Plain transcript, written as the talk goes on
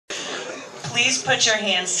Please put your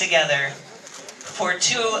hands together for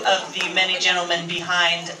two of the many gentlemen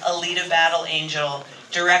behind Alita Battle Angel,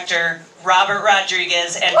 director Robert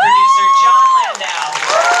Rodriguez and producer John Landau.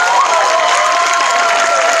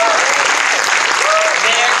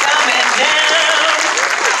 They're coming down.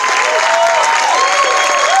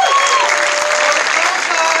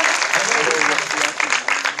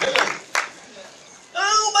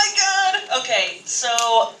 Oh my God. Okay, so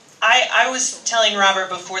I was telling Robert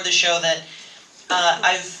before the show that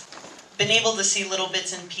I've been able to see little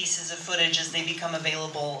bits and pieces of footage as they become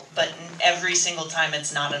available, but every single time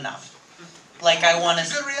it's not enough. Like I want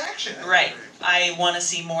to. Good reaction. Right. I want to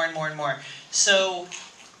see more and more and more. So,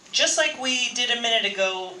 just like we did a minute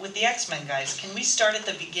ago with the X-Men guys, can we start at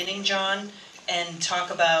the beginning, John, and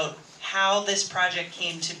talk about how this project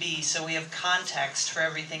came to be, so we have context for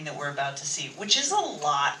everything that we're about to see, which is a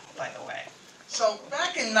lot, by the way. So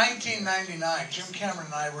back in 1999, Jim Cameron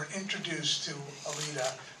and I were introduced to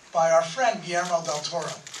Alita by our friend Guillermo del Toro.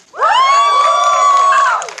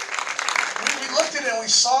 We looked at it and we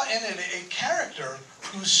saw in it a character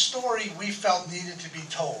whose story we felt needed to be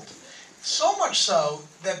told. So much so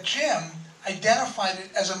that Jim identified it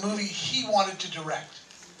as a movie he wanted to direct.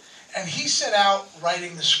 And he set out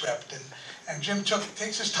writing the script. And Jim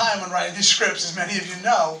takes his time when writing these scripts, as many of you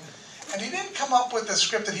know. And he didn't come up with a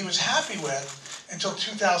script that he was happy with until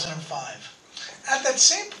 2005. At that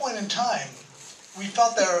same point in time, we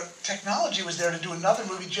felt their technology was there to do another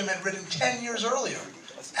movie Jim had written 10 years earlier,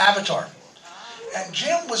 Avatar. And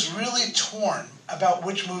Jim was really torn about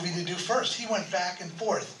which movie to do first. He went back and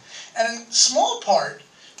forth. And in small part,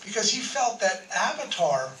 because he felt that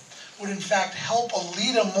Avatar would in fact help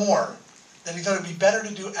Alita more, that he thought it would be better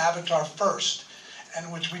to do Avatar first,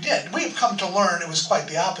 and which we did. We have come to learn it was quite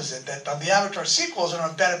the opposite, that the Avatar sequels are going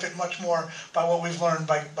to benefit much more by what we've learned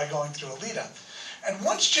by going through Alita. And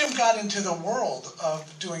once Jim got into the world of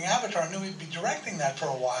doing Avatar, knew he'd be directing that for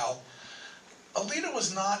a while, Alita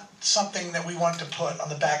was not something that we wanted to put on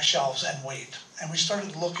the back shelves and wait. And we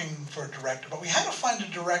started looking for a director. But we had to find a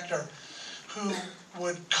director who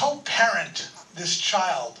would co-parent this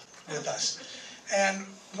child with us. And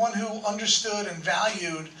one who understood and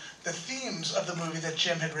valued the themes of the movie that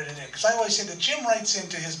Jim had written in. Because I always say that Jim writes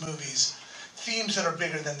into his movies themes that are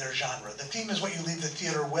bigger than their genre. The theme is what you leave the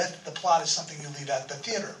theater with. The plot is something you leave at the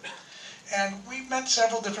theater. And we met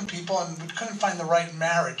several different people and we couldn't find the right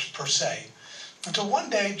marriage, per se. Until one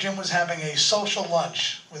day, Jim was having a social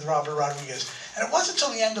lunch with Robert Rodriguez. And it wasn't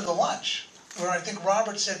until the end of the lunch where I think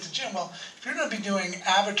Robert said to Jim, well, if you're going to be doing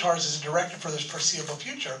Avatars as a director for this foreseeable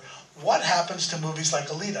future, what happens to movies like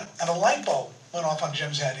Alita? And a light bulb went off on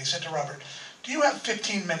Jim's head. He said to Robert, do you have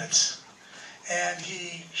 15 minutes? And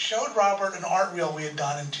he showed Robert an art reel we had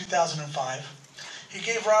done in 2005. He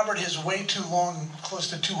gave Robert his way too long, close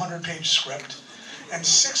to 200-page script, and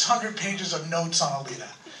 600 pages of notes on Alita,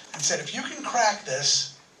 and said, if you can crack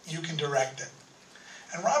this, you can direct it.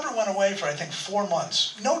 And Robert went away for, I think, 4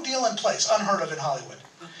 months. No deal in place, unheard of in Hollywood.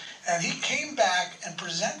 And he came back and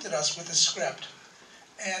presented us with a script.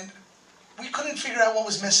 And we couldn't figure out what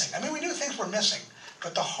was missing. I mean, we knew things were missing,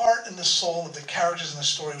 but the heart and the soul of the characters and the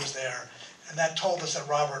story was there. And that told us that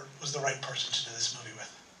Robert was the right person to do this movie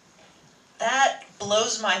with. That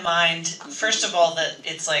blows my mind. First of all, that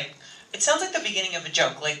it's like, it sounds like the beginning of a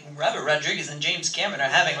joke. Like, Robert Rodriguez and James Cameron are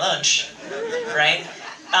having lunch, right?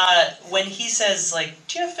 When he says, like,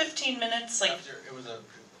 do you have 15 minutes? Like, it was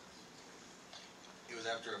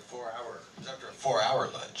after a 4-hour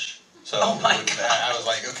lunch. So oh my God. I was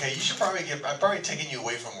like, okay, you should probably I'm probably taking you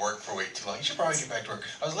away from work for way too long. You should probably get back to work.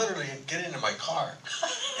 I was literally getting into my car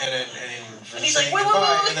and he's saying like,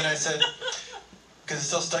 goodbye. wait. And then I said, because it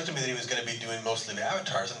still stuck to me that he was going to be doing mostly the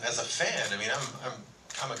Avatars. And as a fan, I mean, I'm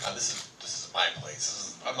Comic-Con. This is my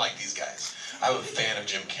place. I'm like these guys. I'm a fan of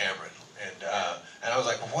Jim Cameron, and I was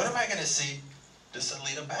like, well, what am I going to see this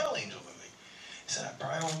Alita Battle Angel movie? He said, I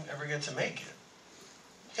probably won't ever get to make it.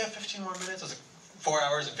 You got 15 more minutes? I was like, 4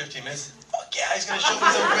 hours and 15 minutes? Fuck yeah, he's going to show me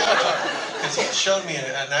some Avatar. Because he had shown me,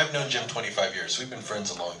 and I've known Jim 25 years, so we've been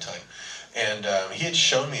friends a long time. And he had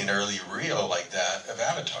shown me an early reel like that of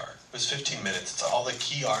Avatar. It was 15 minutes. It's all the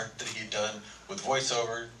key art that he'd done with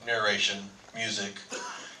voiceover, narration, music.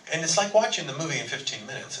 And it's like watching the movie in 15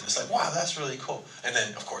 minutes. And it's like, wow, that's really cool. And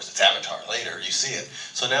then, of course, it's Avatar later. You see it.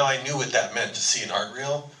 So now I knew what that meant to see an art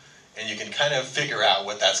reel. And you can kind of figure out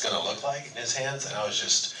what that's going to look like in his hands. And I was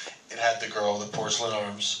just, it had the girl with the porcelain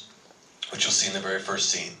arms, which you'll see in the very first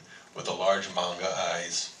scene, with the large manga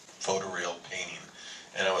eyes, photoreal painting.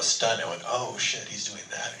 And I was stunned. I went, oh shit, he's doing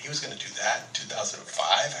that. He was going to do that in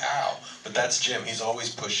 2005? How? But that's Jim. He's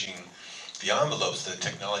always pushing the envelopes that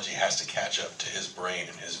technology has to catch up to his brain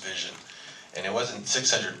and his vision. And it wasn't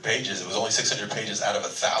 600 pages, it was only 600 pages out of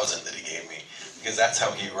 1,000 that he gave me, because that's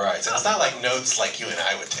how he writes. And it's not like notes like you and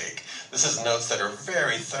I would take. This is notes that are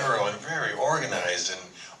very thorough and very organized and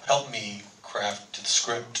help me craft the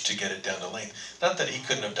script to get it down to length. Not that he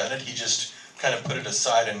couldn't have done it, he just kind of put it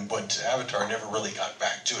aside and went to Avatar, never really got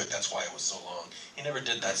back to it. That's why it was so long. He never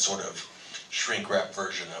did that sort of shrink wrap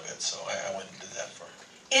version of it, so I went and did that for him.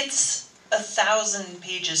 It's 1,000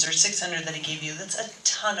 pages or 600 that he gave you. That's a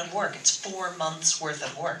ton of work. It's 4 months worth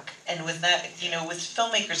of work. And with that, with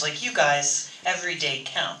filmmakers like you guys, every day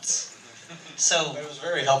counts. So it was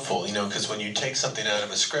very helpful, because when you take something out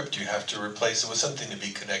of a script, you have to replace it with something to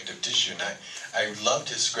be connective tissue. And I loved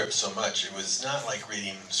his script so much. It was not like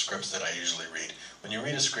reading scripts that I usually read. When you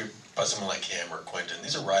read a script by someone like Cam or Quentin,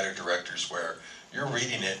 these are writer-directors where you're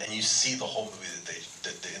reading it and you see the whole movie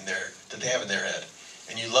that they have in their head.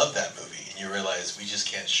 And you love that movie, and you realize we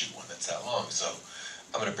just can't shoot one that's that long. So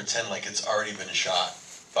I'm going to pretend like it's already been shot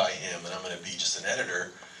by him, and I'm going to be just an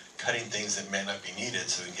editor cutting things that may not be needed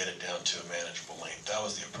so we can get it down to a manageable length. That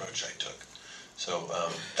was the approach I took. So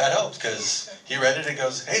that helped, because he read it and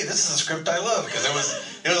goes, hey, this is a script I love, because it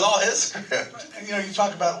was all his script. And, you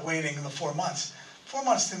talk about waiting in the 4 months. 4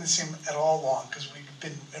 months didn't seem at all long, because we've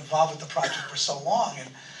been involved with the project for so long.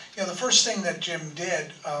 And the first thing that Jim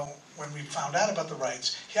did when we found out about the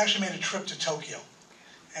rights, he actually made a trip to Tokyo.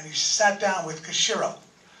 And he sat down with Koshiro,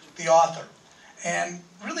 the author, and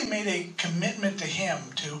really made a commitment to him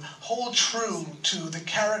to hold true to the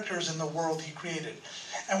characters in the world he created.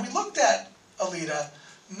 And we looked at Alita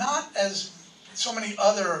not as so many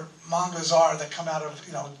other mangas are that come out of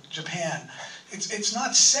Japan. It's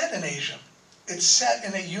not set in Asia. It's set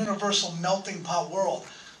in a universal melting pot world.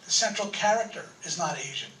 The central character is not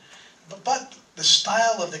Asian. But the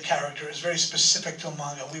style of the character is very specific to a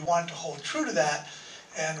manga. We wanted to hold true to that,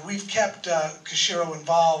 and we've kept Koshiro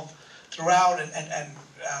involved throughout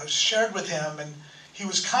and shared with him, and he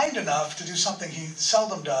was kind enough to do something he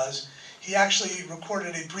seldom does. He actually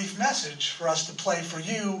recorded a brief message for us to play for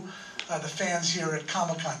you, the fans here at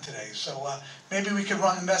Comic-Con today. So maybe we could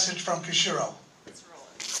run the message from Koshiro. Let's roll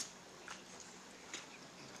it.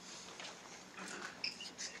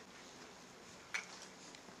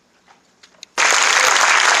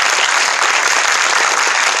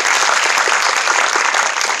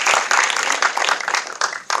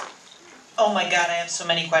 oh my God, I have so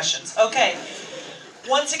many questions. Okay,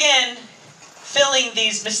 once again, filling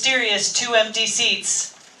these mysterious 2 empty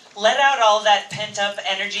seats. Let out all that pent-up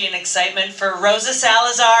energy and excitement for Rosa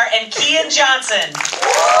Salazar and Kian Johnson.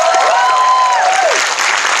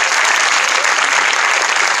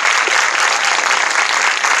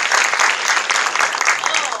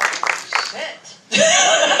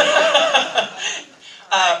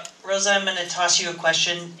 Rosa, I'm going to toss you a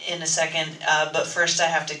question in a second, but first I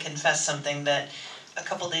have to confess something that a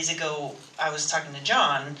couple days ago I was talking to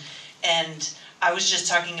John, and I was just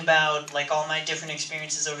talking about like all my different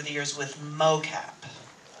experiences over the years with mocap.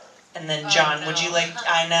 And then John, would you like,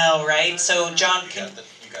 I know, right? So John, You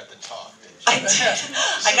got the talk, didn't you? I did.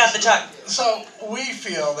 I got the talk. So we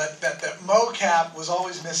feel that mocap was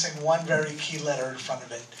always missing one very key letter in front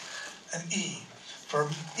of it, an E, for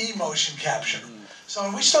emotion capture. So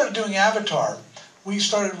when we started doing Avatar, we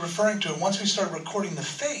started referring to it, once we started recording the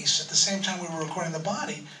face, at the same time we were recording the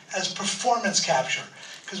body, as performance capture.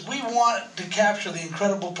 Because we want to capture the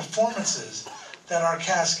incredible performances that our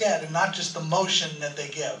cast get, and not just the motion that they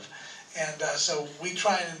give. And so we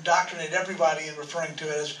try and indoctrinate everybody in referring to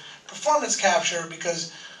it as performance capture,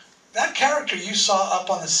 because that character you saw up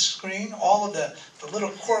on the screen, all of the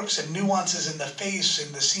little quirks and nuances in the face,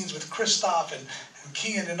 in the scenes with Christoph and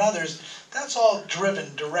Kian and others, that's all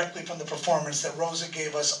driven directly from the performance that Rosa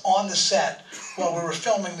gave us on the set while we were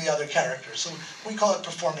filming the other characters. So we call it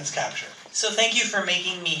performance capture. So thank you for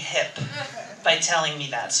making me hip by telling me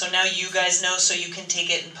that. So now you guys know, so you can take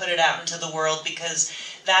it and put it out into the world, because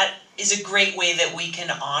that is a great way that we can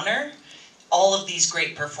honor all of these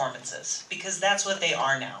great performances, because that's what they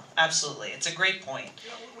are now. Absolutely. It's a great point.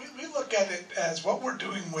 We look at it as what we're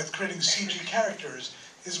doing with creating CG characters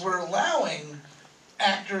is we're allowing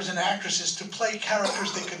actors and actresses to play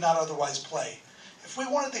characters they could not otherwise play. If we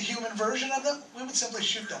wanted the human version of them, we would simply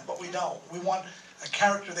shoot them, but we don't. We want a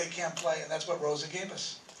character they can't play, and that's what Rosa gave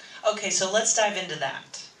us. Okay, so let's dive into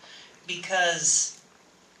that, because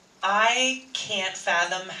I can't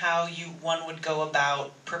fathom how one would go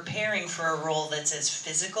about preparing for a role that's as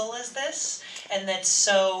physical as this, and that's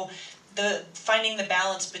so finding the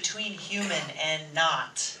balance between human and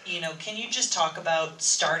not. Can you just talk about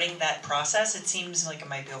starting that process? It seems like it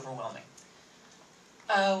might be overwhelming.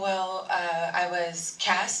 I was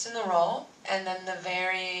cast in the role, and then the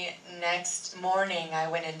very next morning I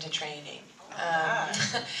went into training.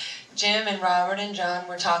 Jim and Robert and John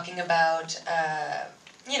were talking about,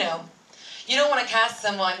 you know, you don't want to cast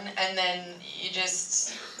someone and then you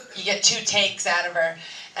get 2 takes out of her,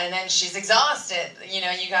 and then she's exhausted. You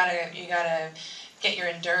know, you gotta get your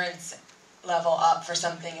endurance level up for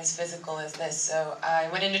something as physical as this. So I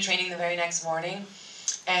went into training the very next morning,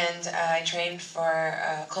 and I trained for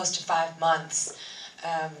close to 5 months,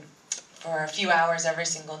 for a few hours every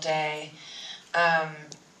single day.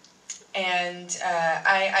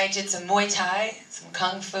 I did some Muay Thai, some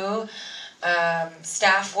Kung Fu,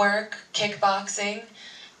 staff work, kickboxing,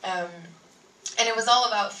 and it was all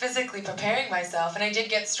about physically preparing myself. And I did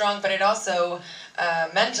get strong, but it also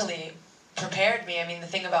mentally prepared me. I mean, the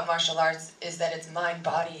thing about martial arts is that it's mind,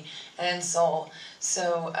 body, and soul.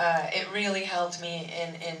 So it really helped me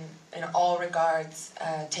in all regards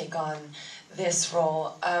take on this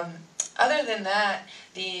role. Other than that,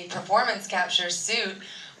 the performance capture suit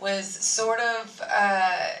was sort of,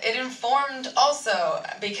 it informed also,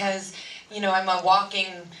 because, you know, I'm a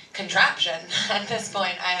walking contraption at this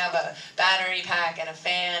point. I have a battery pack and a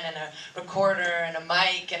fan and a recorder and a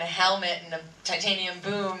mic and a helmet and a titanium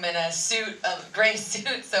boom and a suit, a gray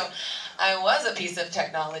suit. So I was a piece of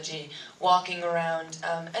technology walking around.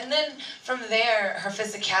 And then from there, her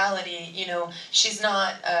physicality, you know, she's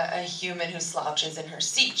not a human who slouches in her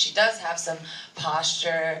seat. She does have some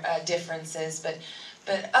posture differences, but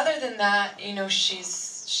other than that, you know,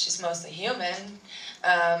 she's mostly human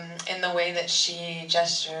in the way that she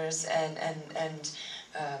gestures and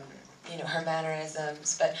you know, her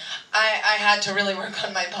mannerisms. But I had to really work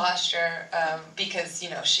on my posture because, you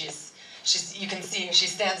know, she's you can see her, she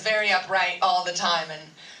stands very upright all the time,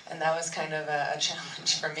 and that was kind of a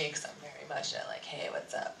challenge for me, because I'm very much like, hey,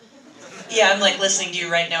 what's up? Yeah, I'm like listening to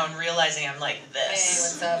you right now and realizing I'm like this. Hey,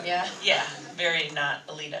 what's up? Yeah. Yeah, very not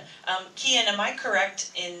Alita. Kian, am I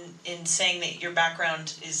correct in saying that your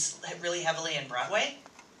background is really heavily in Broadway?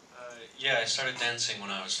 Yeah, I started dancing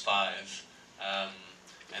when I was 5,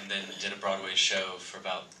 and then did a Broadway show for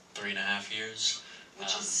about 3.5 years.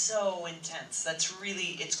 Which is so intense. That's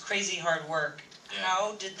really, it's crazy hard work. Yeah.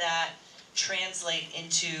 How did that translate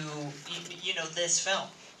into, you know, this film?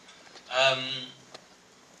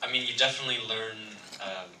 I mean, you definitely learn,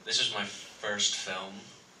 this was my first film.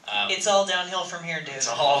 It's all downhill from here, dude. It's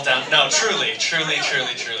all down, no, truly.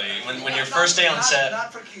 When your first day on set...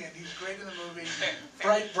 Not for Kian, he's great in the movie.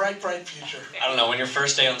 Bright future. I don't know, when your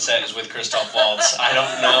first day on set is with Christoph Waltz, I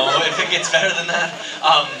don't know if it gets better than that.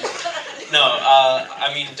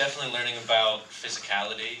 I mean, definitely learning about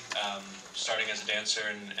physicality, starting as a dancer,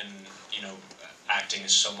 and you know, acting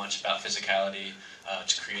is so much about physicality,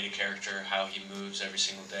 to create a character, how he moves every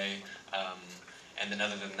single day, and then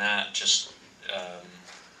other than that, just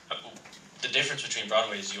the difference between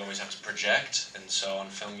Broadway is you always have to project, and so on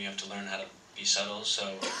film you have to learn how to be subtle,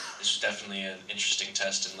 so this was definitely an interesting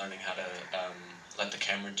test in learning how to let the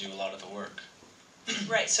camera do a lot of the work.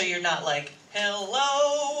 Right, so you're not like,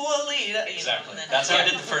 hello, Alita. Exactly. That's how I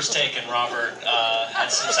did the first take, and Robert had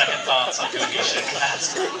some second thoughts on who he should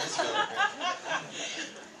cast.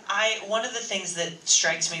 One of the things that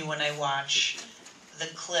strikes me when I watch the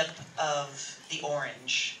clip of The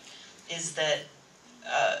Orange is that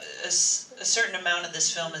a certain amount of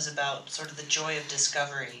this film is about sort of the joy of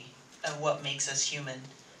discovery of what makes us human.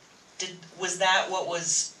 Was that what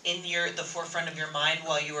was in the forefront of your mind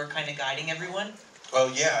while you were kind of guiding everyone? Well,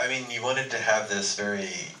 yeah, I mean, you wanted to have this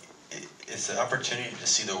it's an opportunity to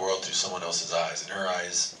see the world through someone else's eyes. In her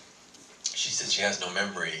eyes, she says she has no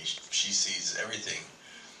memory. She sees everything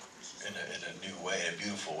in a new way, in a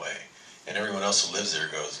beautiful way. And everyone else who lives there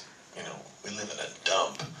goes, you know, we live in a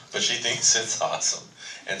dump. But she thinks it's awesome.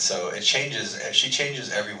 And so she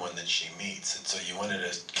changes everyone that she meets. And so you wanted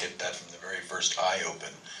to get that from the very first eye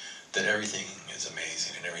open, that everything is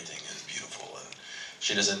amazing and everything is beautiful. And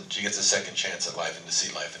she gets a second chance at life and to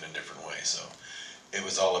see life in a different way. So it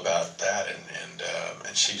was all about that,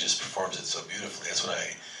 and she just performs it so beautifully. That's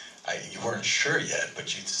what you weren't sure yet,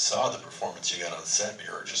 but you saw the performance you got on set, and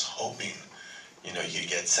you were just hoping, you know, you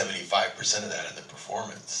get 75% of that in the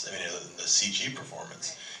performance. I mean, the CG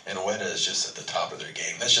performance. And Weta is just at the top of their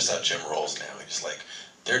game. That's just how Jim rolls now. He's just like,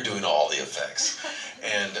 they're doing all the effects.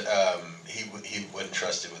 And he wouldn't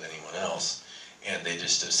trust it with anyone else. And they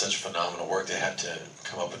just did such phenomenal work. They had to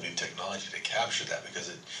come up with new technology to capture that,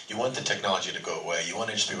 because you want the technology to go away. You want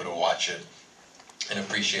to just be able to watch it and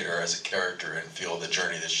appreciate her as a character and feel the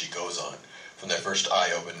journey that she goes on, from that first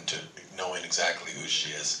eye open to knowing exactly who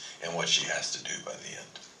she is and what she has to do by the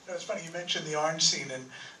end. It's funny, you mentioned the orange scene, and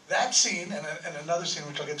That scene and another scene,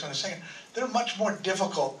 which I'll get to in a second, they're much more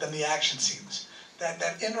difficult than the action scenes.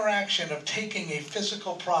 That interaction of taking a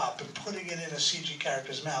physical prop and putting it in a CG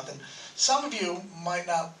character's mouth. And some of you might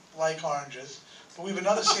not like oranges, but we have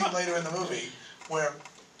another scene later in the movie where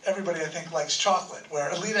everybody, I think, likes chocolate, where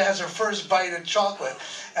Alita has her first bite at chocolate.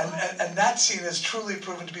 And that scene has truly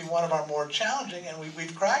proven to be one of our more challenging, and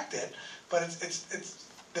we've cracked it. But it's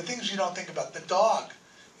the things you don't think about. The dog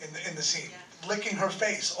in the scene, licking her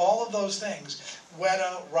face, all of those things.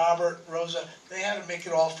 Weta, Robert, Rosa, they had to make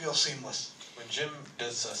it all feel seamless. When Jim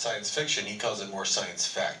does science fiction, he calls it more science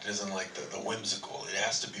fact. It isn't like the whimsical. It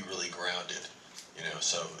has to be really grounded, you know.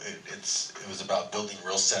 So it was about building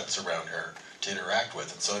real sets around her to interact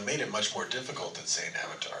with, and so it made it much more difficult than, say, in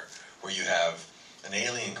Avatar, where you have an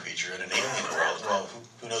alien creature in an alien world. Well,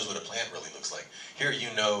 who knows what a plant really looks like? Here, you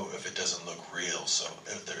know if it doesn't look real, so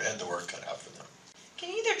they had the work cut out for them.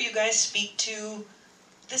 Can either of you guys speak to,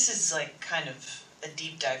 this is like kind of a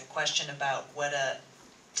deep dive question about Weta.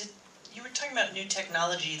 You were talking about new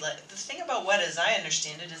technology. Like, the thing about Weta, as I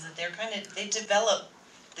understand it, is that they develop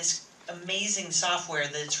this amazing software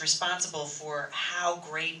that's responsible for how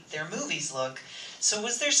great their movies look. So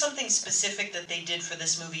was there something specific that they did for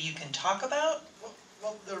this movie you can talk about?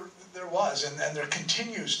 Well, there was, and there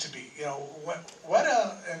continues to be. You know,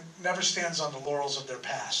 Weta never stands on the laurels of their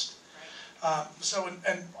past.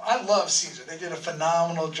 And I love Caesar. They did a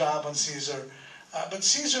phenomenal job on Caesar, but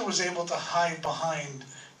Caesar was able to hide behind,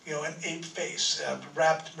 you know, an ape face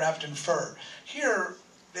wrapped in fur. Here,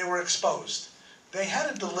 they were exposed. They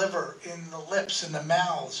had to deliver in the lips and the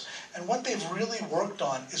mouths, and what they've really worked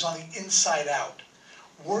on is on the inside out.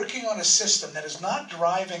 Working on a system that is not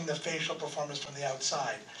driving the facial performance from the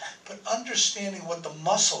outside, but understanding what the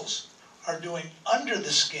muscles are doing under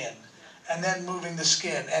the skin and then moving the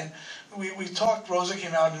skin. And we talked, Rosa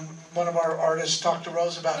came out and one of our artists talked to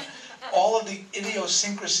Rosa about all of the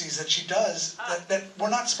idiosyncrasies that she does that we're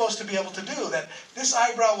not supposed to be able to do. That this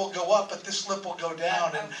eyebrow will go up, but this lip will go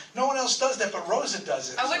down, and no one else does that, but Rosa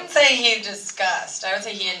does it. I wouldn't say he discussed. I would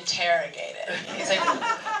say he interrogated. He's like,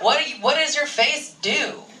 what does your face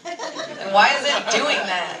do? And why is it doing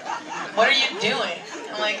that? What are you doing?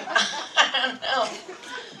 I'm like, I don't know.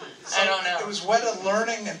 I don't know. It was Weta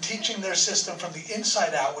learning and teaching their system from the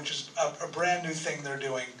inside out, which is a brand new thing they're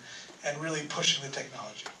doing, and really pushing the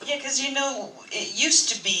technology. Yeah, because you know, it used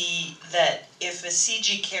to be that if a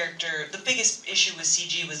CG character, the biggest issue with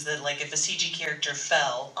CG was that, like, if a CG character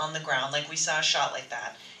fell on the ground, like we saw a shot like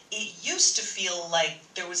that, it used to feel like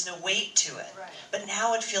there was no weight to it. Right. But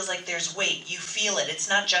now it feels like there's weight. You feel it. It's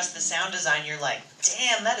not just the sound design. You're like,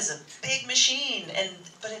 damn, that is a big machine,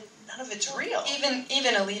 but none of it's real.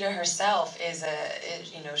 Even Alita herself is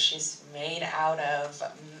she's made out of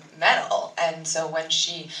metal, and so when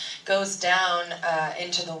she goes down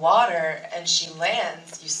into the water and she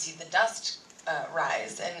lands, you see the dust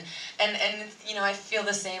rise, and you know, I feel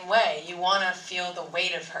the same way. You want to feel the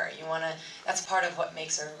weight of her. That's part of what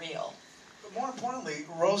makes her real. But more importantly,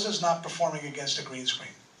 Rosa's not performing against a green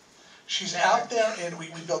screen. She's out there, and we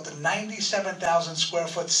built a 97,000 square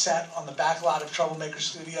foot set on the back lot of Troublemaker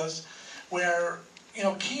Studios, where, you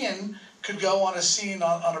know, Kian could go on a scene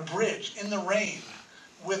on a bridge in the rain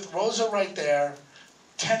with Rosa right there,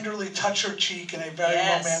 tenderly touch her cheek in a very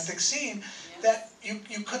romantic scene that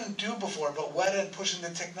you couldn't do before. But Weta and pushing the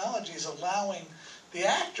technology is allowing the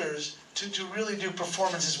actors to really do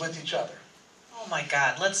performances with each other. Oh my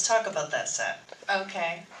God, let's talk about that set.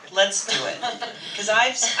 Okay. Let's do it. Because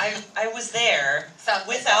I was there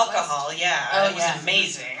with alcohol, yeah. Oh, it was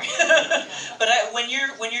amazing. But when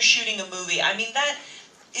you're shooting a movie, I mean,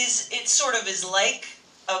 it sort of is like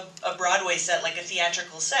a Broadway set, like a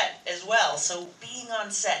theatrical set as well. So being on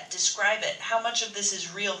set, describe it. How much of this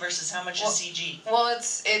is real versus how much is CG? Well,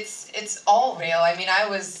 it's all real. I mean, I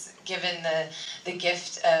was given the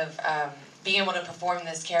gift of being able to perform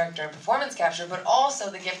this character in performance capture, but also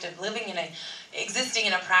the gift of existing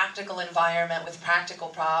in a practical environment with practical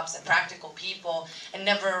props and practical people, and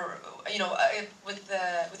never, you know, with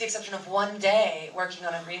the exception of one day working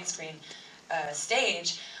on a green screen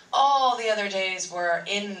stage, all the other days were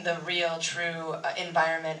in the real, true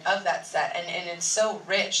environment of that set, and it's so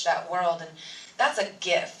rich, that world, and that's a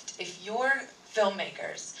gift. If your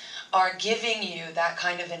filmmakers are giving you that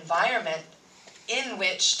kind of environment in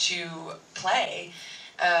which to play,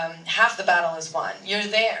 half the battle is won. You're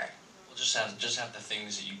there. We'll just have the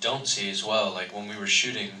things that you don't see as well. Like when we were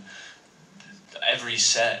shooting, every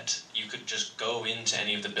set, you could just go into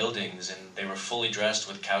any of the buildings, and they were fully dressed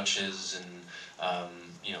with couches, and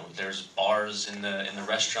you know, there's bars in the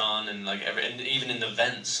restaurant, and like and even in the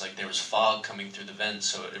vents, like there was fog coming through the vents,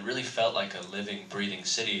 so it really felt like a living, breathing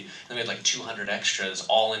city. And we had like 200 extras,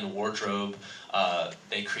 all in wardrobe.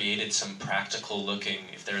 They created some practical looking,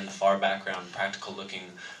 if they're in the far background, practical looking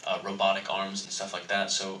robotic arms and stuff like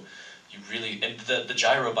that. So you really, and the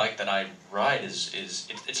gyro bike that I ride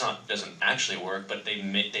it's not, doesn't actually work, but they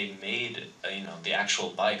made you know, the actual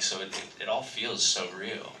bike, so it all feels so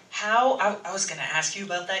real. How, I was gonna ask you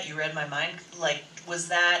about that, you read my mind, like,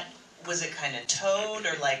 was it kind of towed,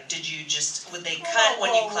 or like, would they cut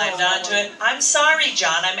when you climbed onto it? I'm sorry,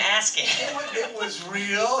 John, I'm asking. It was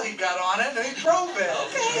real, he got on it and he drove it.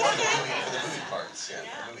 For the movie parts, yeah.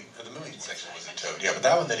 For the movie section was a toad. Yeah, but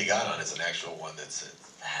that one that he got on is an actual one that's it.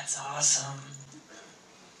 That's awesome.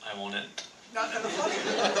 I want it. Now, and the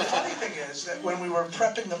funny thing is that when we were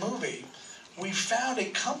prepping the movie, we found a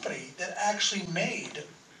company that actually made,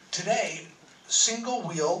 today,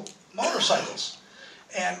 single-wheel motorcycles.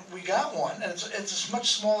 And we got one, and it's a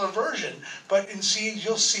much smaller version, but in scenes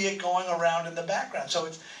you'll see it going around in the background. So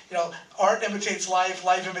it's, you know, art imitates life,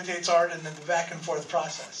 life imitates art, and then the back and forth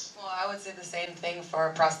process. Well, I would say the same thing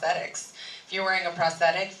for prosthetics. If you're wearing a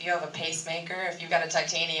prosthetic, if you have a pacemaker, if you've got a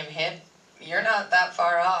titanium hip, you're not that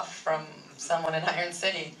far off from someone in Iron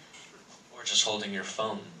City. Or just holding your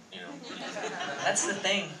phone, you know. That's the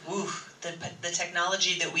thing. Woo. The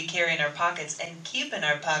technology that we carry in our pockets and keep in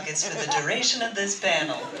our pockets for the duration of this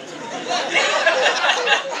panel.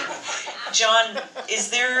 John,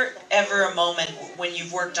 is there ever a moment when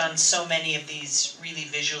you've worked on so many of these really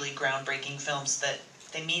visually groundbreaking films that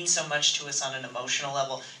they mean so much to us on an emotional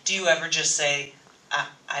level? Do you ever just say,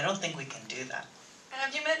 I don't think we can do that?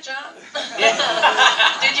 Have you met John?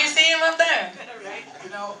 Yeah. Did you see him up there?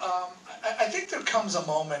 You know, I think there comes a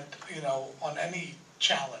moment, you know, on any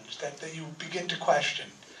challenge that you begin to question.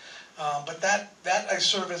 But that I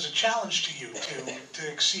serve as a challenge to you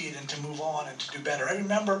to exceed and to move on and to do better. I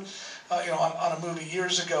remember, you know, on a movie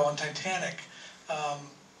years ago on Titanic,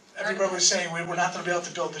 everybody was saying we're not going to be able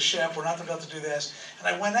to build the ship, we're not going to be able to do this. And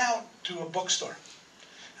I went out to a bookstore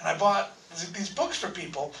and I bought these books for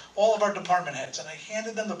people, all of our department heads, and I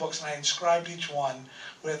handed them the books and I inscribed each one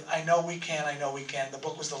with, I know we can, I know we can. The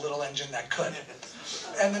book was The Little Engine That Could.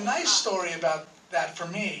 And the nice story about that for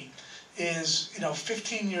me is, you know,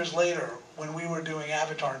 15 years later, when we were doing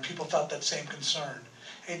Avatar and people felt that same concern,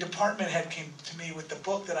 a department head came to me with the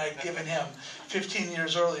book that I had given him 15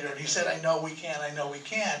 years earlier, and he said, I know we can, I know we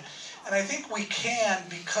can. And I think we can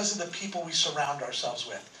because of the people we surround ourselves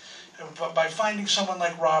with. By finding someone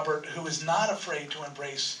like Robert, who is not afraid to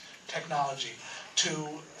embrace technology, to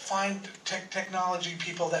find technology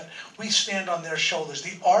people that we stand on their shoulders,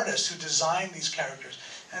 the artists who design these characters,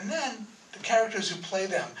 and then the characters who play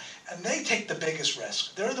them, and they take the biggest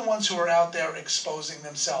risk. They're the ones who are out there exposing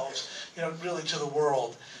themselves, you know, really to the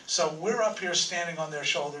world. So we're up here standing on their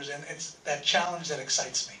shoulders, and it's that challenge that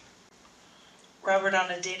excites me. Robert, on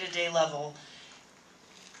a day-to-day level,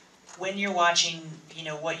 when you're watching, you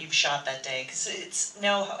know, what you've shot that day, because it's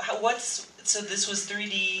now, so this was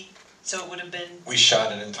 3D, so it would have been... We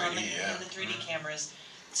shot it in 3D, in the 3D cameras.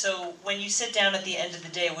 So when you sit down at the end of the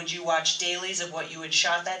day, would you watch dailies of what you had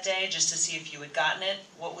shot that day just to see if you had gotten it?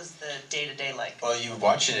 What was the day-to-day like? Well, you're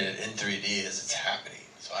watching it in 3D as it's happening.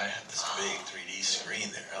 So I have this big 3D screen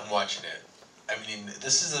there. I'm watching it. I mean,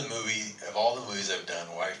 this is a movie, of all the movies I've done,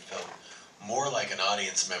 where I felt more like an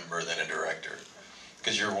audience member than a director.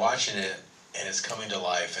 Because you're watching it, and it's coming to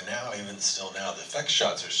life, and now, even still now, the effect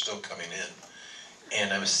shots are still coming in.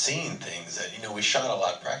 And I'm seeing things that, you know, we shot a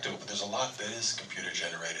lot practical, but there's a lot that is computer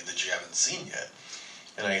generated that you haven't seen yet.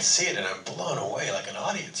 And I see it and I'm blown away like an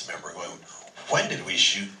audience member going, when did we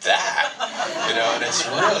shoot that? You know, and it's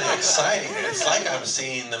really exciting. And it's like I'm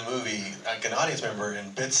seeing the movie like an audience member in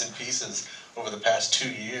bits and pieces over the past 2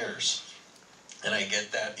 years. And I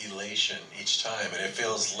get that elation each time. And it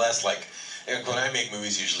feels less like, when I make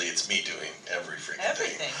movies, usually it's me doing every freaking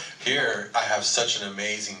thing. Here, I have such an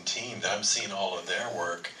amazing team that I'm seeing all of their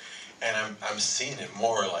work, and I'm seeing it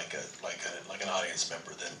more like an audience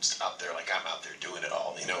member than just out there like I'm out there doing it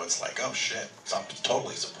all. You know, it's like, oh shit, so I'm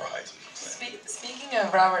totally surprised. Speaking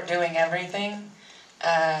of Robert doing everything,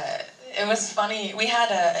 it was funny. We had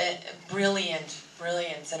a brilliant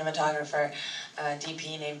cinematographer,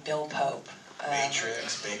 DP named Bill Pope.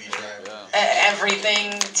 Matrix, Baby Driver.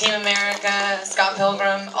 Everything, Team America, Scott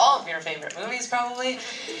Pilgrim, all of your favorite movies probably.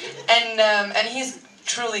 And he's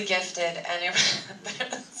truly gifted, and it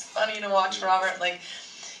was funny to watch Robert, like,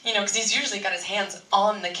 you know, because he's usually got his hands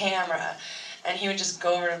on the camera, and he would just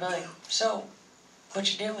go over and be like, so,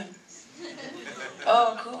 what you doing?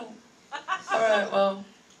 Oh, cool. All right, well,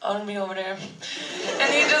 I'll be over there.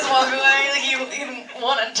 And he'd just walk away, like he'd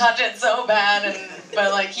want to touch it so bad,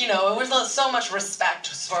 but like, you know, it was so much respect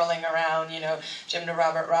swirling around, you know, Jim to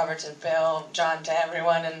Robert, Robert to Bill, John to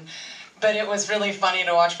everyone, but it was really funny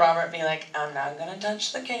to watch Robert be like, I'm not gonna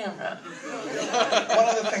touch the camera. One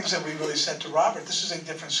of the things that we really said to Robert, this is a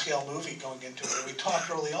different scale movie going into it, and we talked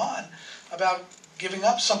early on about giving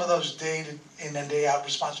up some of those day in and day out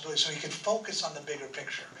responsibilities so he could focus on the bigger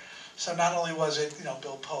picture. So not only was it, you know,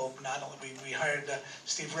 Bill Pope, not only we hired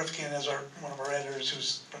Steve Rifkin as one of our editors who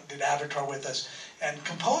did Avatar with us, and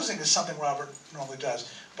composing is something Robert normally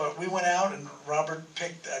does. But we went out and Robert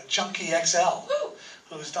picked Chunky XL,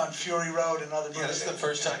 who's done Fury Road and other movies. Yeah, this is the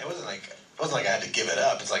first time. It wasn't like I had to give it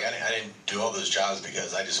up. It's like I didn't do all those jobs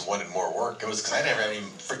because I just wanted more work. It was because I never had any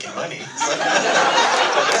freaking money. So,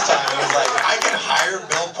 but this time it was like I can hire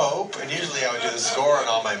Bill Pope, and usually I would do the score on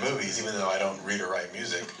all my movies, even though I don't read or write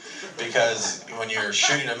music. Because when you're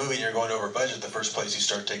shooting a movie and you're going over budget, the first place you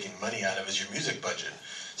start taking money out of is your music budget.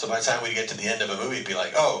 So by the time we get to the end of a movie, it'd be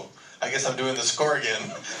like, oh, I guess I'm doing the score again.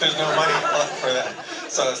 There's no money left for that.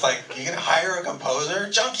 So it's like, you can hire a composer?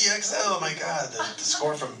 Junkie XL, oh my God. The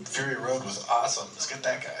score from Fury Road was awesome. Let's get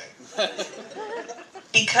that guy.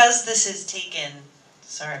 Because this has taken,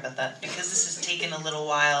 sorry about that, because this has taken a little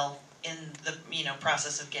while in the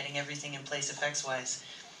process of getting everything in place effects-wise,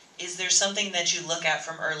 is there something that you look at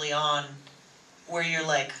from early on where you're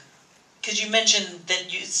like, because you mentioned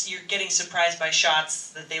that you're getting surprised by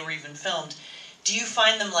shots that they were even filmed. Do you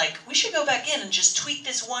find them like, we should go back in and just tweak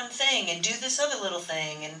this one thing and do this other little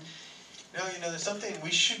thing? And no, there's something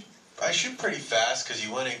I shoot pretty fast because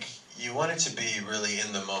you want it to be really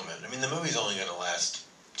in the moment. I mean, the movie's only going to last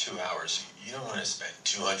 2 hours. You don't want to spend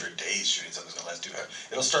 200 days shooting something that's going to last 2 hours.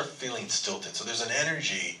 It'll start feeling stilted. So there's an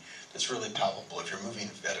energy that's really palpable if you're moving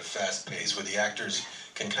at a fast pace where the actors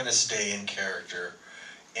can kind of stay in character.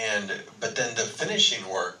 But then the finishing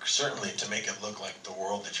work, certainly to make it look like the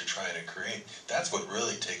world that you're trying to create, that's what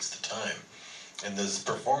really takes the time. And those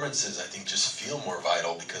performances, I think, just feel more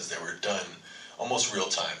vital because they were done almost real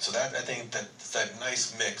time. So that, I think, that's that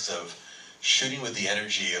nice mix of shooting with the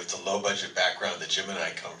energy of the low budget background that Jim and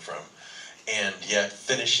I come from, and yet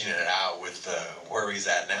finishing it out with where he's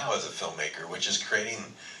at now as a filmmaker, which is creating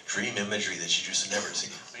dream imagery that you just never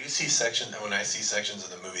see. When I see sections of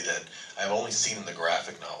the movie that I've only seen in the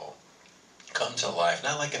graphic novel come to life,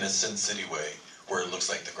 not like in a Sin City way where it looks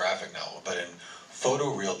like the graphic novel, but in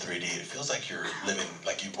photoreal 3D, it feels like you're living,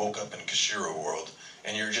 like you woke up in Kashiro world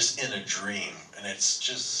and you're just in a dream, and it's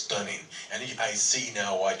just stunning. And I see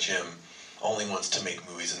now why Jim only wants to make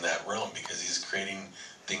movies in that realm, because he's creating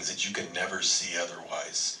things that you can never see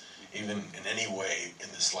otherwise, even in any way in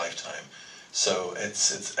this lifetime. So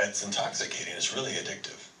it's intoxicating. It's really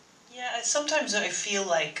addictive. yeah, sometimes I feel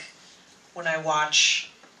like when I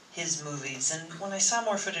watch his movies, and when I saw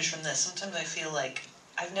more footage from this, sometimes I feel like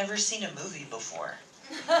I've never seen a movie before.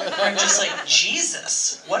 I'm just like,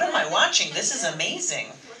 Jesus, what am I watching? This is amazing.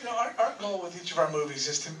 Our goal with each of our movies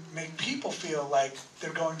is to make people feel like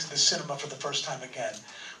they're going to the cinema for the first time again.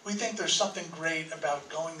 We think there's something great about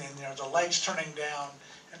going in there, the lights turning down,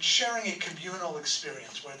 and sharing a communal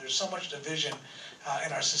experience where there's so much division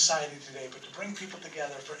in our society today, but to bring people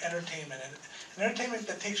together for entertainment, and an entertainment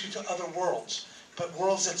that takes you to other worlds, but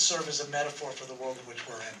worlds that serve as a metaphor for the world in which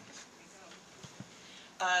we're in.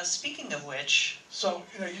 Speaking of which, so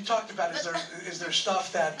you talked about is there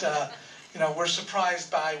stuff that we're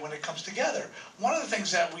surprised by when it comes together. One of the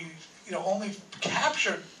things that we only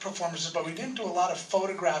captured performances, but we didn't do a lot of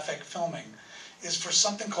photographic filming, is for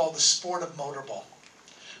something called the sport of motorball.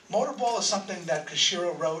 Motorball is something that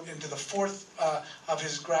Kashiro wrote into the fourth of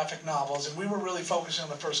his graphic novels, and we were really focusing on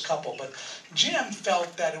the first couple. But Jim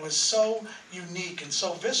felt that it was so unique and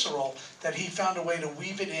so visceral that he found a way to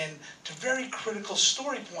weave it in to very critical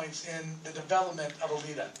story points in the development of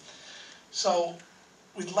Alita. So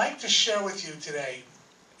we'd like to share with you today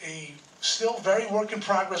a still very work in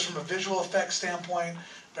progress from a visual effects standpoint,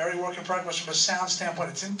 very work in progress from a sound standpoint.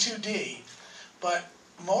 It's in 2D, but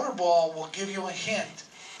Motorball will give you a hint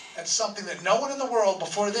at something that no one in the world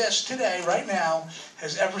before this, today, right now,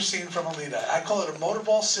 has ever seen from Alita. I call it a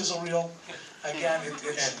Motorball sizzle reel. Again,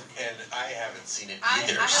 it's... And I haven't seen it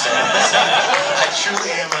either, so I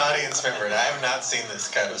truly am an audience member, and I have not seen this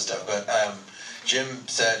kind of stuff, but Jim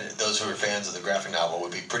said those who are fans of the graphic novel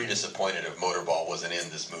would be pretty disappointed if Motorball wasn't in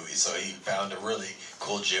this movie, so he found a really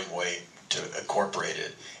cool Jim way to incorporate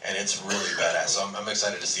it, and it's really badass, so I'm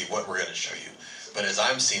excited to see what we're going to show you. But as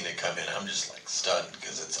I'm seeing it come in, I'm just like stunned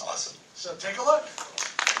because it's awesome. So take a look.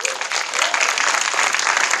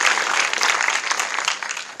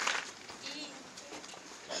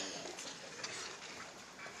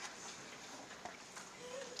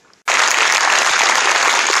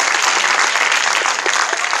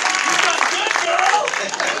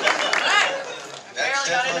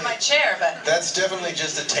 That's definitely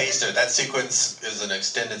just a taster. That sequence is an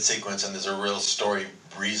extended sequence, and there's a real story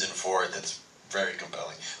reason for it that's very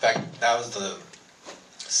compelling. In fact, that was the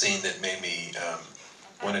scene that made me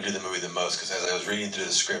want to do the movie the most, because as I was reading through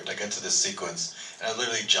the script, I get to this sequence, and I'm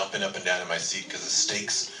literally jumping up and down in my seat because the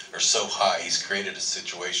stakes are so high. He's created a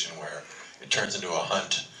situation where it turns into a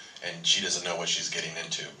hunt, and she doesn't know what she's getting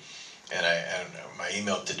into. And my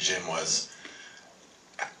email to Jim was,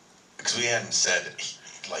 because we hadn't said,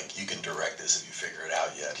 like, you can direct this if you figure it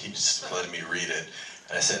out yet. He just let me read it.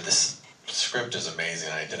 And I said, this script is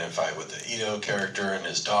amazing. I identify with the Ito character and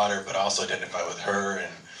his daughter, but also identify with her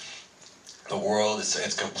and the world. It's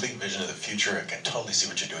a complete vision of the future. I can totally see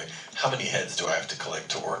what you're doing. How many heads do I have to collect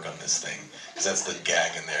to work on this thing? Because that's the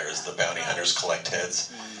gag in there, is the bounty hunters collect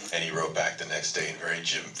heads. And he wrote back the next day in very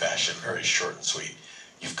Jim fashion, very short and sweet.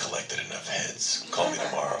 You've collected enough heads. Call me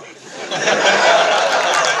tomorrow.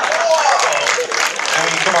 I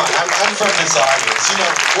mean, come on, I'm from this audience. You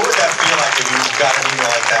know, what would that feel like if you got an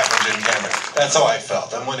email like that from Jim Cameron? That's how I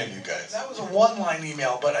felt. I'm one of you guys. That was a one-line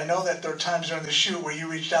email, but I know that there are times during the shoot where you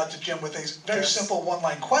reached out to Jim with a very simple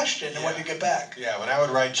one-line question, and what did you get back? Yeah, when I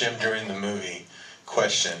would write Jim during the movie,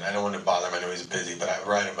 question, I don't want to bother him, I know he's busy, but I would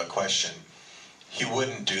write him a question. He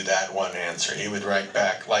wouldn't do that one answer. He would write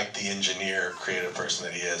back, like the engineer, creative person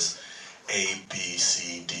that he is, A, B,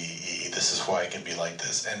 C, D, E. This is why it can be like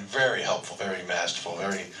this. And very helpful, very masterful,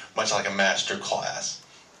 very much like a master class.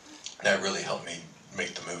 That really helped me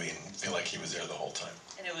make the movie and feel like he was there the whole time.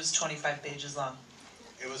 And it was 25 pages long.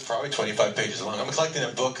 It was probably 25 pages long. I'm collecting a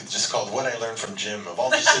book just called What I Learned from Jim, of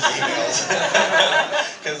all just his emails.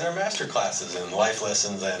 Because they're master classes in life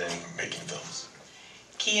lessons and in making films.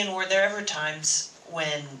 Kian, were there ever times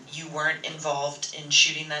when you weren't involved in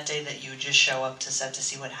shooting that day that you would just show up to set to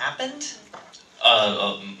see what happened?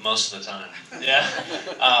 Most of the time, yeah.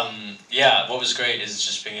 Yeah, what was great is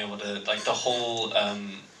just being able to, like, the whole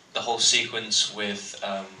sequence with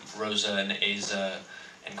Rosa and Asa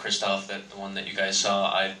and Christoph, the one that you guys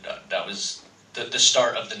saw, that was the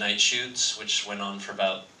start of the night shoots, which went on for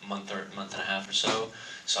about a month and a half or so.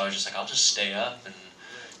 So I was just like, I'll just stay up and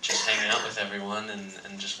just hang out with everyone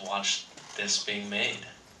and just watch this being made.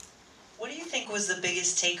 What do you think was the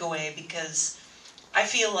biggest takeaway? Because I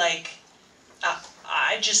feel like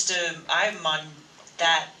I'm on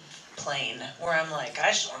that plane where I'm like, I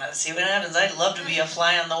just want to see what happens. I'd love to be a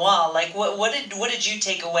fly on the wall. Like, what did you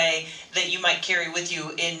take away that you might carry with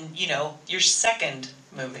you in, you know, your second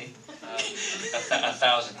movie? A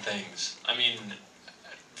thousand things. I mean,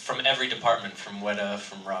 from every department, from Weta,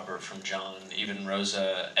 from Robert, from John, even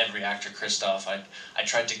Rosa, every actor, Christoph, I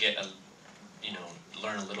tried to get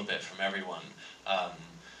learn a little bit from everyone.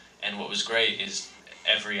 And what was great is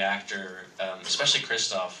every actor, especially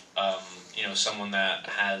Christoph, someone that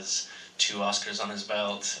has 2 Oscars on his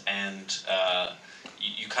belt, and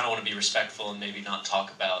you kind of want to be respectful and maybe not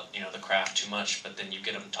talk about the craft too much, but then you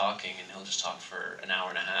get him talking and he'll just talk for an hour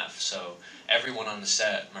and a half. So everyone on the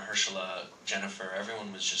set, Mahershala, Jennifer,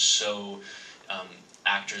 everyone was just so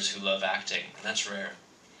actors who love acting, and that's rare.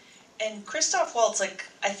 And Christoph Waltz, like,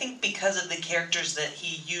 I think because of the characters that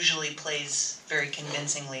he usually plays very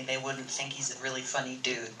convincingly, they wouldn't think he's a really funny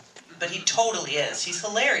dude. But he totally is. He's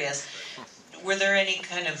hilarious. Were there any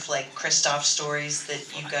kind of, like, Christoph stories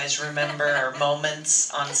that you guys remember, or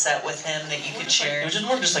moments on set with him that you could share? It was just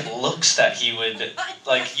more just, like, looks that he would,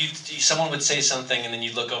 like, someone would say something and then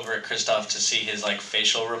you'd look over at Christoph to see his, like,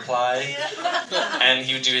 facial reply. And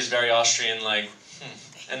he would do his very Austrian, like,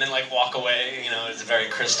 and then, like, walk away. It's very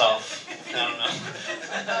Christoph. I don't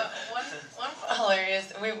know. One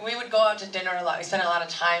hilarious. We would go out to dinner a lot. We spent a lot of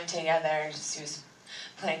time together. He was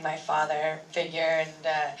playing my father figure,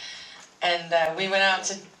 and we went out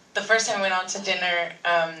to. The first time we went out to dinner,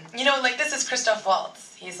 like, this is Christoph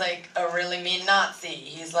Waltz. He's like a really mean Nazi.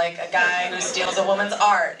 He's like a guy who steals a woman's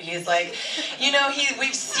art. He's like,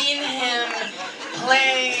 we've seen him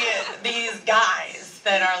play these guys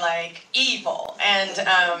that are like evil, and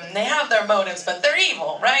they have their motives, but they're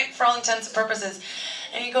evil, right? For all intents and purposes.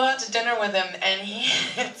 And you go out to dinner with him, and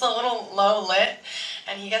it's a little low lit,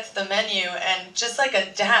 and he gets the menu, and just like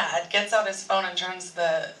a dad, gets out his phone and turns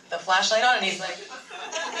the flashlight on, and he's like,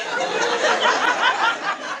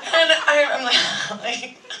 and I'm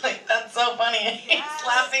like that's so funny. He's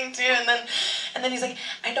laughing too, and then he's like,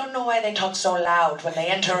 I don't know why they talk so loud when they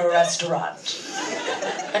enter a restaurant.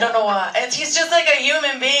 I don't know why. He's just like a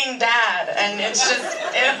human being dad, and it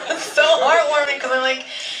was so heartwarming because I'm like,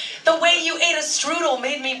 the way you ate a strudel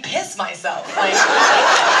made me piss myself. Like,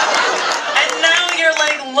 and now you're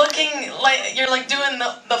like looking like you're like doing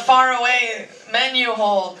the far away menu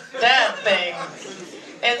hold dad thing.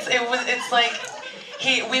 It's like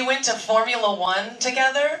we went to Formula One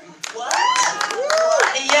together. What?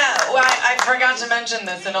 Yeah, well, I forgot to mention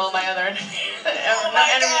this in all my other interviews.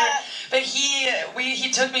 But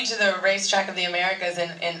he took me to the racetrack of the Americas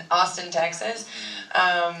in Austin, Texas.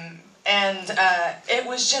 It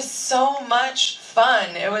was just so much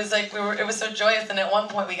fun. It was like it was so joyous, and at one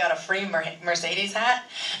point we got a free Mercedes hat.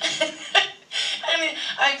 And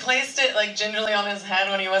I placed it like gingerly on his head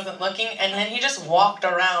when he wasn't looking, and then he just walked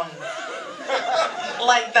around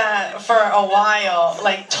like that for a while,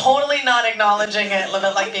 like totally not acknowledging it,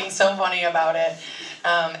 but like being so funny about it.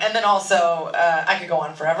 And then also, I could go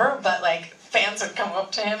on forever, but like fans would come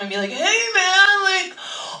up to him and be like, "Hey man, like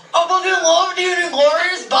I fucking loved you in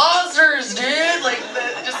Glorious Bastards, dude!" Like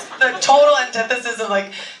just the total antithesis of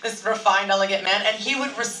like this refined, elegant man. And he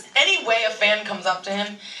would any way a fan comes up to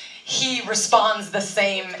him, he responds the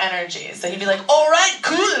same energy. So he'd be like, "All right,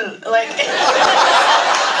 cool." Like,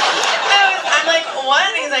 I'm like, "What?"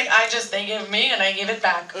 And he's like, they gave me and I gave it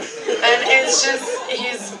back. And it's just,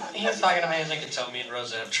 he's fucking amazing. You can tell me and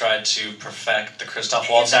Rosa have tried to perfect the Christoph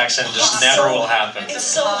Waltz accent. It just never will happen. It's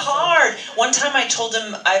so hard. One time I told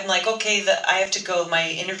him, I'm like, okay, I have to go. My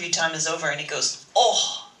interview time is over. And he goes,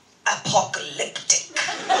 "Oh, apocalyptic."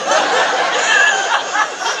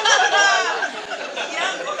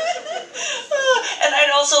 And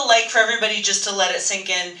I'd also like for everybody just to let it sink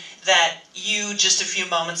in that you, just a few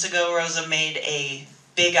moments ago, Rosa, made a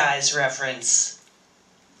Big Eyes reference.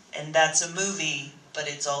 And that's a movie, but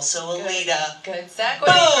it's also Alita. Good segue,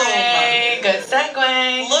 Boom! Craig. Good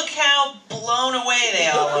segue. Look how blown away they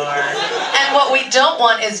all are. And what we don't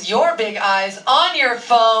want is your big eyes on your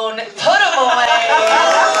phone. Put them away.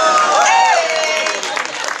 Hey!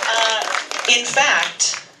 In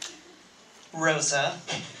fact, Rosa,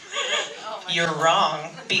 you're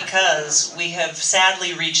wrong, because we have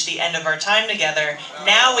sadly reached the end of our time together.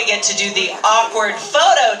 Now we get to do the awkward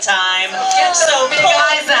photo time. Get so big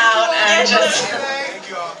eyes out and just... Thank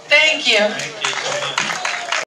you all. Thank you.